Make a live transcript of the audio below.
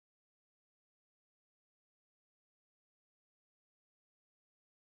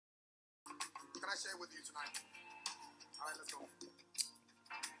I share with you tonight? Alright, let's go.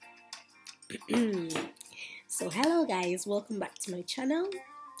 So hello guys, welcome back to my channel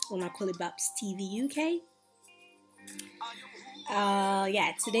on Akwele TV UK.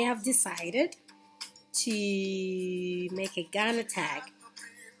 Yeah, today I've decided to make a Ghana tag,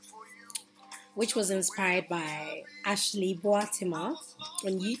 which was inspired by Ashley Boatima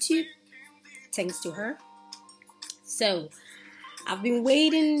on YouTube. Thanks to her. So I've been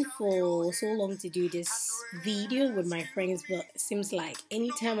waiting for so long to do this video with my friends, but it seems like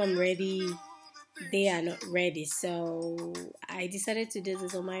anytime I'm ready, they are not ready. So I decided to do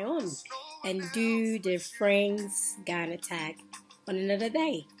this on my own and do the friends Ghana tag on another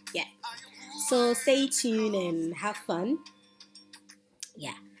day. Yeah. So stay tuned and have fun.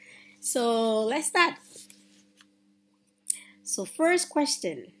 Yeah. So let's start. So first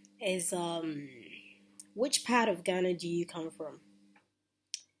question is which part of Ghana do you come from?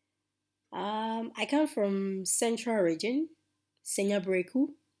 I come from Central Region,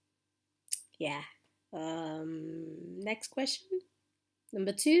 Senyabereku. Yeah. Next question.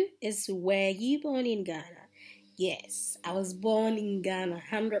 Number 2 is, were you born in Ghana? Yes, I was born in Ghana,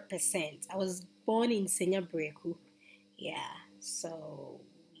 100%. I was born in Senyabereku. Yeah. So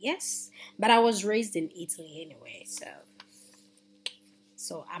yes, but I was raised in Italy anyway.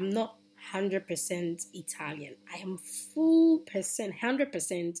 So I'm not 100% Italian. I am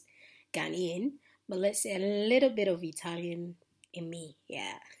 100% Ghanaian, but let's say a little bit of Italian in me.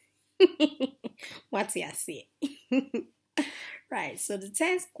 Yeah. What's I say? Right. So the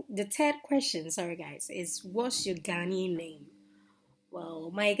third question, sorry guys, is what's your Ghanaian name?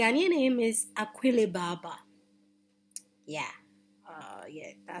 Well, my Ghanaian name is Akwele Baba. Yeah.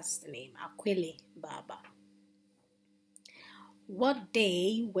 Yeah, that's the name, Akwele Baba. What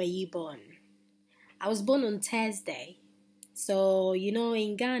day were you born? I was born on Thursday. So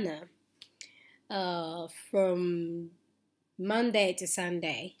in Ghana, from Monday to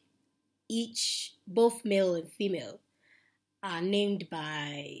Sunday, both male and female are named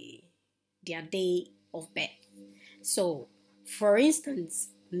by their day of birth. So, for instance,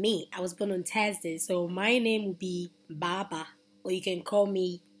 me, I was born on Thursday, so my name would be Baba, or you can call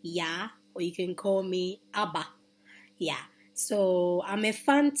me Ya, or you can call me Abba. Yeah. So I'm a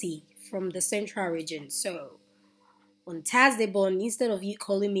Fanti from the Central Region. So on Thursday born, instead of you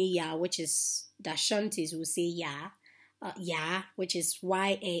calling me Ya, which is the Ashantis will say Ya, Ya, which is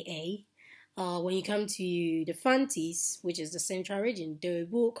YAA. When you come to the Fantis, which is the Central Region, they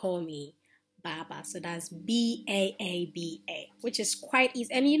will call me Baba. So that's BAABA, which is quite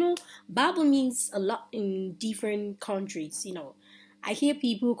easy. And Baba means a lot in different countries. I hear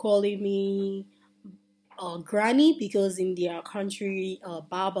people calling me granny, because in their country,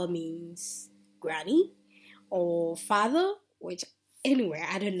 Baba means granny, or father, which anywhere,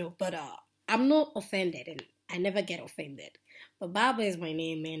 I don't know, but I'm not offended, and I never get offended. But Baba is my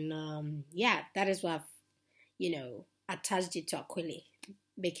name, and yeah, that is what I've attached it to Akwele,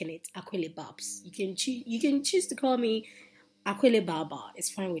 making it Akwele Babs. You can choose to call me Akwele Baba. It's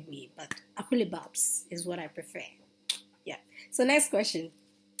fine with me, but Akwele Babs is what I prefer. Yeah. So next question.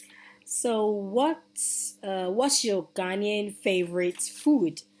 So what's your Ghanaian favorite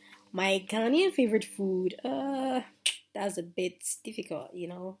food? My Ghanaian favorite food, that's a bit difficult,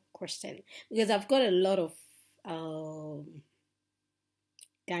 question, because I've got a lot of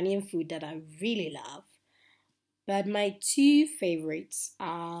Ghanaian food that I really love. But my 2 favorites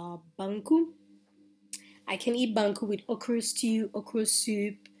are banku. I can eat banku with okra stew, okra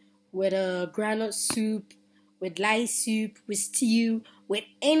soup, with a granite soup, with light soup, with stew, with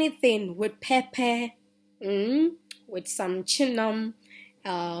anything, with pepper, with some chinam,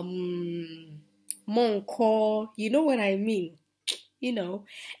 monko, you know what I mean,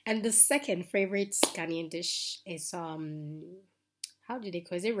 And the second favorite Ghanaian dish is how do they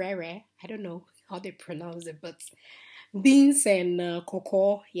call it? Is it rare? I don't know how they pronounce it, but beans and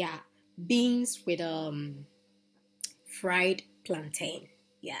cocoa, yeah, beans with fried plantain.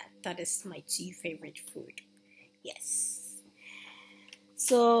 Yeah, that is my 2 favorite food. Yes.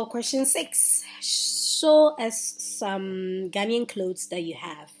 So question 6. Show us some Ghanaian clothes that you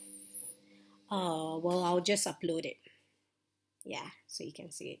have. Well, I'll just upload it. Yeah, so you can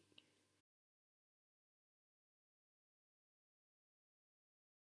see it.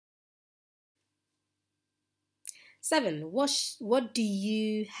 Seven. What do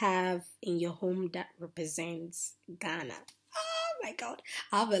you have in your home that represents Ghana? Oh my God,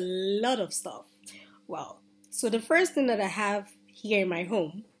 I have a lot of stuff. Well, so the first thing that I have here in my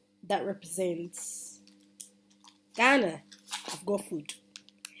home that represents Ghana, I've got food.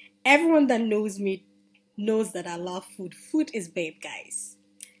 Everyone that knows me knows that I love food. Food is babe, guys.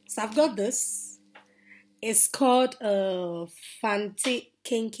 So I've got this. It's called Fanti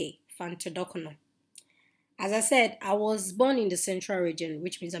Kenke, Fanti Dokono. As I said, I was born in the central region,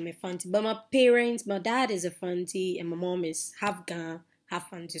 which means I'm a Fanti. But my parents, my dad is a Fanti and my mom is half Ghana, half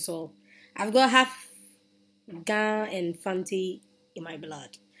Fanti. So I've got half Ghana and Fanti in my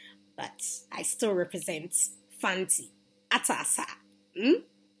blood. But I still represent Fanti. Atasa.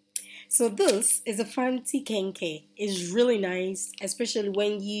 So this is a Fanti Kenke. It's really nice, especially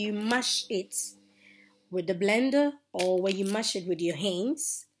when you mash it with the blender or when you mash it with your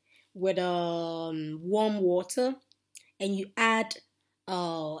hands with warm water and you add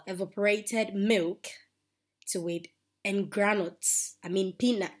evaporated milk to it and granules. I mean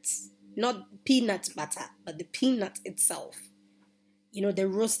peanuts, not peanut butter, but the peanut itself. You know, the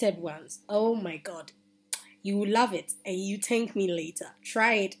roasted ones. Oh my God. You will love it and you thank me later.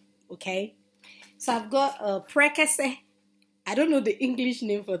 Try it, okay? So I've got prekese. I don't know the English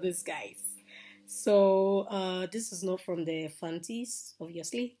name for this, guys. So this is not from the Fantis,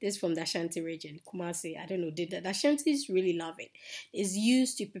 obviously. This is from the Ashanti region, Kumasi. I don't know. The Ashantis really love it. It's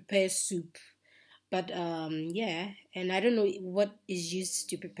used to prepare soup. But yeah, and I don't know what is used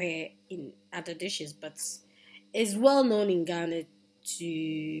to prepare in other dishes, but it's well known in Ghana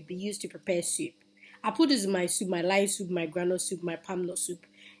to be used to prepare soup. I put this in my soup, my light soup, my granule soup, my palm nut soup.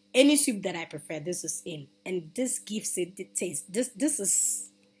 Any soup that I prefer, this is in. And this gives it the taste. This is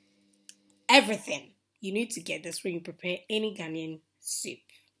everything you need to get this when you prepare any Ghanaian soup.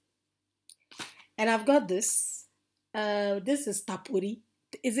 And I've got this. This is tapuri.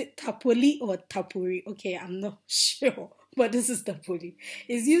 Is it tapoli or tapuri? Okay, I'm not sure. But this is tapuri.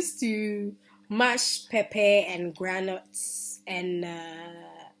 It's used to mash pepper and granules and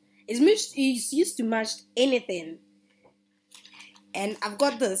it's used to mash anything. And I've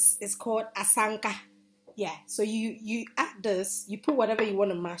got this. It's called asanka. Yeah, so you add this, you put whatever you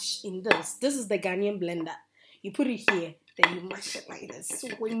want to mash in this. This is the Ghanaian blender. You put it here, then you mash it like this.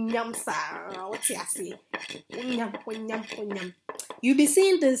 You'll be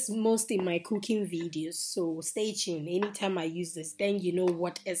seeing this most in my cooking videos, so stay tuned. Anytime I use this, then you know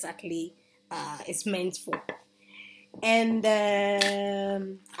what exactly it's meant for. And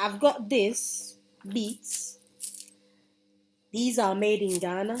I've got this beets. These are made in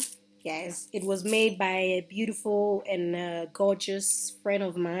Ghana. Yes, it was made by a beautiful and gorgeous friend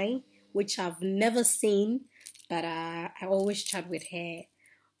of mine, which I've never seen, but I always chat with her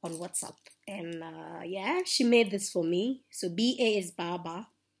on WhatsApp. And yeah, she made this for me. So BA is Baba.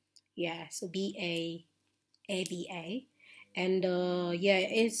 Yeah, so BAABA. And yeah,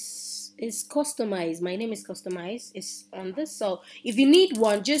 it's customized. My name is customized. It's on this. So if you need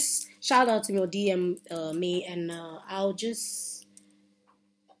one, just shout out to me or DM me, and I'll just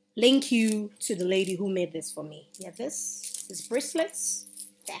link you to the lady who made this for me. Yeah, this is bracelets.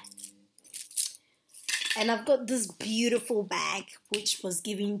 Yeah. And I've got this beautiful bag, which was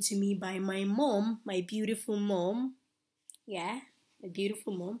given to me by my mom, my beautiful mom. Yeah, my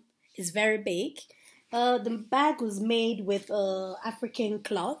beautiful mom. It's very big. The bag was made with African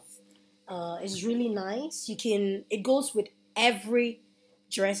cloth. It's really nice. It goes with every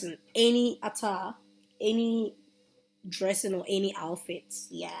dressing, any attire, any dressing or any outfits.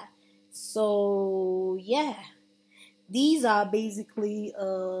 Yeah. So yeah, these are basically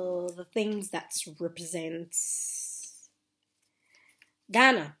the things that represent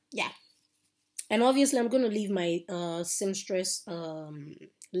Ghana. Yeah. And obviously I'm going to leave my seamstress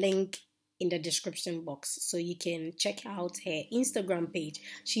link in the description box so you can check out her Instagram page.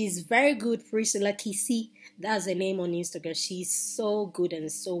 She's very good. Priscilla Kisi, that's her name on Instagram. She's so good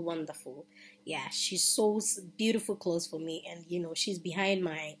and so wonderful. Yeah, she sews beautiful clothes for me, and you know, she's behind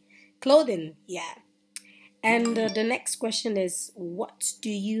my clothing. Yeah. And the next question is, what do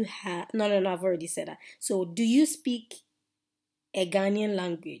you have? No, I've already said that. So do you speak a Ghanaian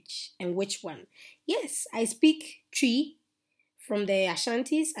language, and which one? Yes, I speak Twi from the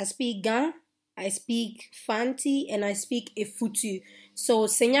Ashantis. I speak Ga, I speak Fanti, and I speak Efutu. So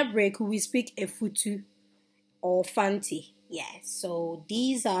Senya Break, we speak Efutu or Fanti. Yeah, so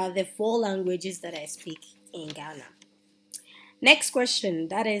these are the 4 languages that I speak in Ghana. Next question,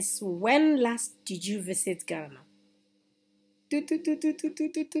 that is, when last did you visit Ghana?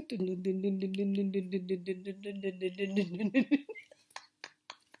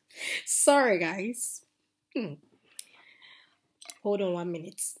 Sorry, guys. Hold on 1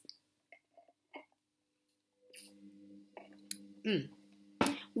 minute.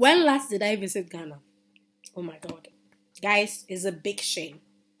 When last did I visit Ghana? Oh my God. Guys, it's a big shame.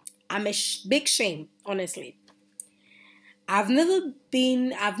 I'm a big shame, honestly. I've never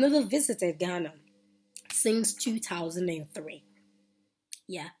visited Ghana since 2003.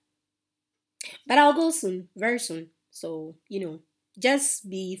 Yeah. But I'll go soon, very soon. So, just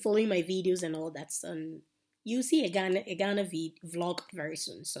be following my videos and all that. And you'll see a Ghana vlog very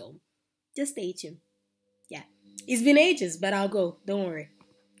soon. So just stay tuned. Yeah. It's been ages, but I'll go. Don't worry.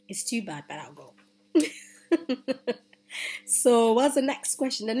 It's too bad, but I'll go. So what's the next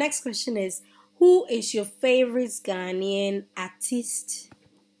question? The next question is, who is your favorite Ghanaian artist?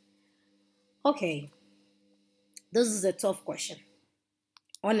 Okay, this is a tough question.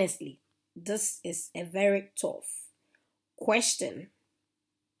 Honestly, this is a very tough question.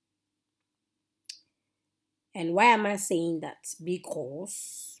 And why am I saying that? Because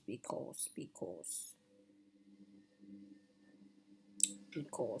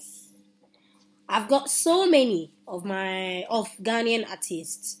I've got so many of Ghanaian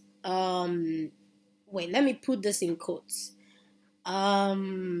artists. Wait, let me put this in quotes.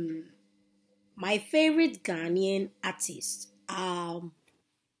 Um, my favorite Ghanaian artist.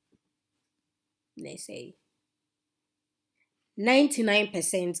 Let's say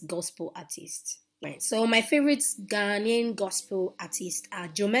 99% gospel artists. Right. So my favorite Ghanaian gospel artists are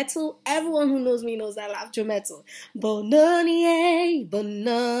Joe Metal. Everyone who knows me knows I love Joe Metal. Bononi,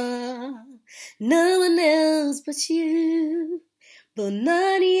 Bona. No one else but you.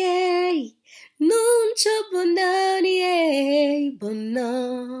 Bononi, Nuncho Bononi,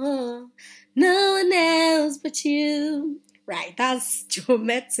 Bona. No one else but you. Right, that's Joe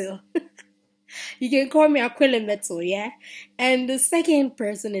Metal. You can call me Akwele Metal, yeah? And the second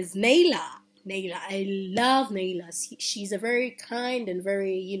person is Naila. Naila, I love Naila. She's a very kind and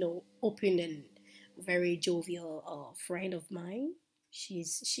very, open and very jovial friend of mine.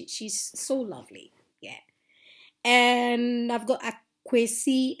 She's so lovely, yeah. And I've got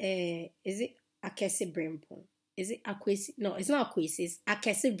Akwesi. Is it Akese Brimpon? Is it Akwesi? No, it's not Akwesi. It's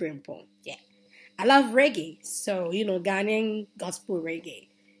Akese Brimpon. Yeah, I love reggae, so Ghanaian gospel reggae.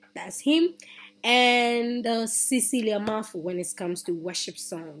 That's him. And Cecilia Mafu when it comes to worship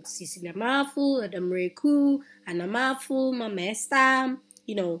songs. Cecilia Mafu, Adamreku, Anamafu, Mama Esther.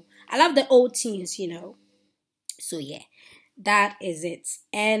 I love the old tunes. So yeah, that is it.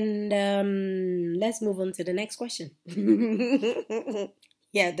 And let's move on to the next question.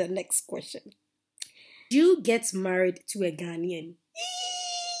 Yeah, the next question. You get married to a Ghanaian?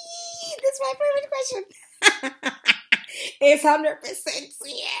 That's my favorite question. It's 100%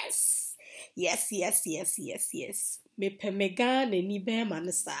 yes. Yes. Me pemega ni be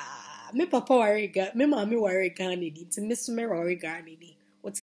manasa. Me papa wariga, me mami wariga ni di. To miss me wariga ni di.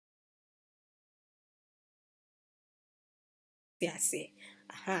 What's I say?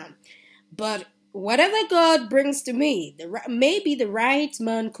 But whatever God brings to me, maybe the right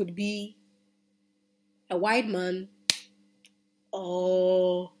man could be a white man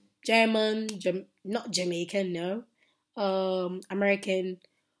or German, not Jamaican, no, American,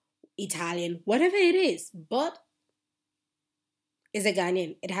 Italian, whatever it is, but it's a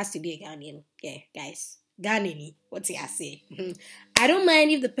Ghanaian. It has to be a Ghanaian. Yeah, guys. Ghanaian. What's he I say? I don't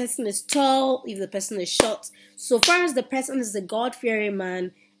mind if the person is tall, if the person is short. So far as the person is a God-fearing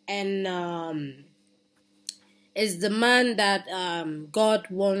man and is the man that God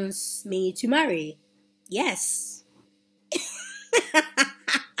wants me to marry. Yes.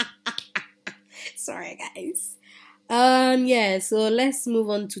 Sorry, guys. Yeah, so let's move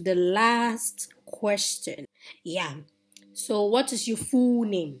on to the last question. Yeah. So what is your full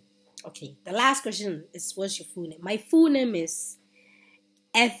name? Okay, the last question is what's your full name? My full name is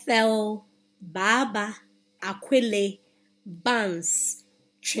Ethel Baba Akwele Bans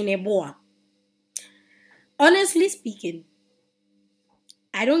Trineboa. Honestly speaking,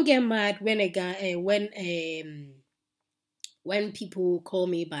 I don't get mad when a guy when people call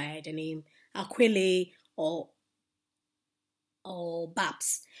me by the name Akwele or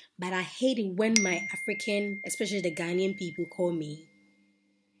Babs. But I hate it when my African, especially the Ghanaian people, call me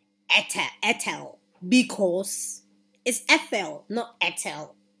Ethel, because it's Ethel, not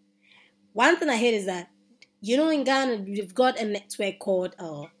Ethel. One thing I hate is that, in Ghana, we've got a network called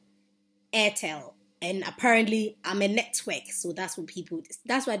Airtel. And apparently, I'm a network. So that's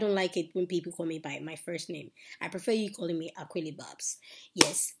why I don't like it when people call me by my first name. I prefer you calling me Akwele Babs.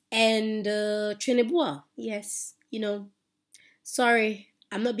 Yes. And Trineboa. Yes. Sorry,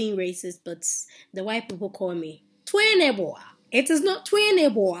 I'm not being racist, but the white people call me Tweneboa. It is not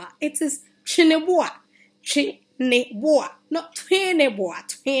Tweneboa. It is Trineboa. Trineboa. Not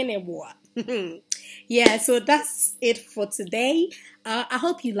Tweneboa. Yeah, so that's it for today. I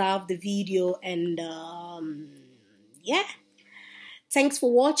hope you loved the video and yeah, thanks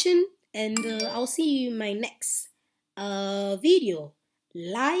for watching and I'll see you in my next video.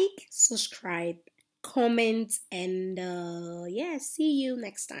 Like, subscribe, comment, and yeah, see you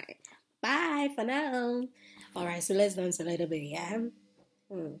next time. Bye for now. Alright, so let's dance a little bit, yeah?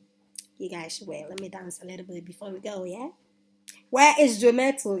 You guys should wait. Let me dance a little bit before we go, yeah? Where is the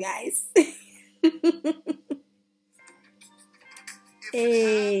metal, guys?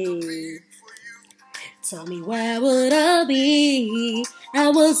 Hey. Tell me where would I be? I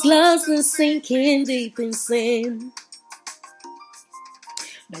was lost and sinking deep in sin.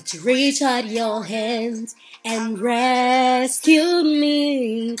 But you reached out your hands and rescued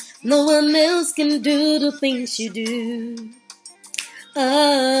me. No one else can do the things you do.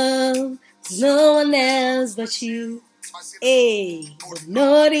 Oh, there's no one else but you. Hey, but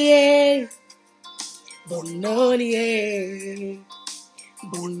no the but no the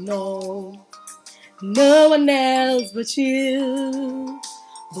but no one else but you.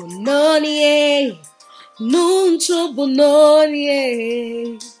 Bononie, nuncho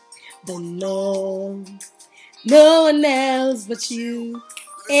bononie, bono, no one else but you.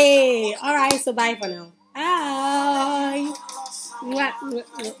 Hey, alright, so bye for now. Bye.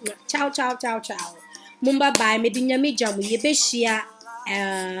 Ciao, ciao, ciao, ciao. Mumba bye, me dinya mi jamu ye beshia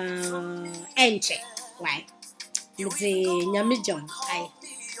enche. Why? Mze nyami jam. Ay.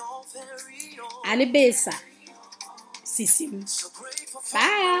 Ani besa. Sisim.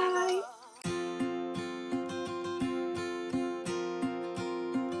 Bye.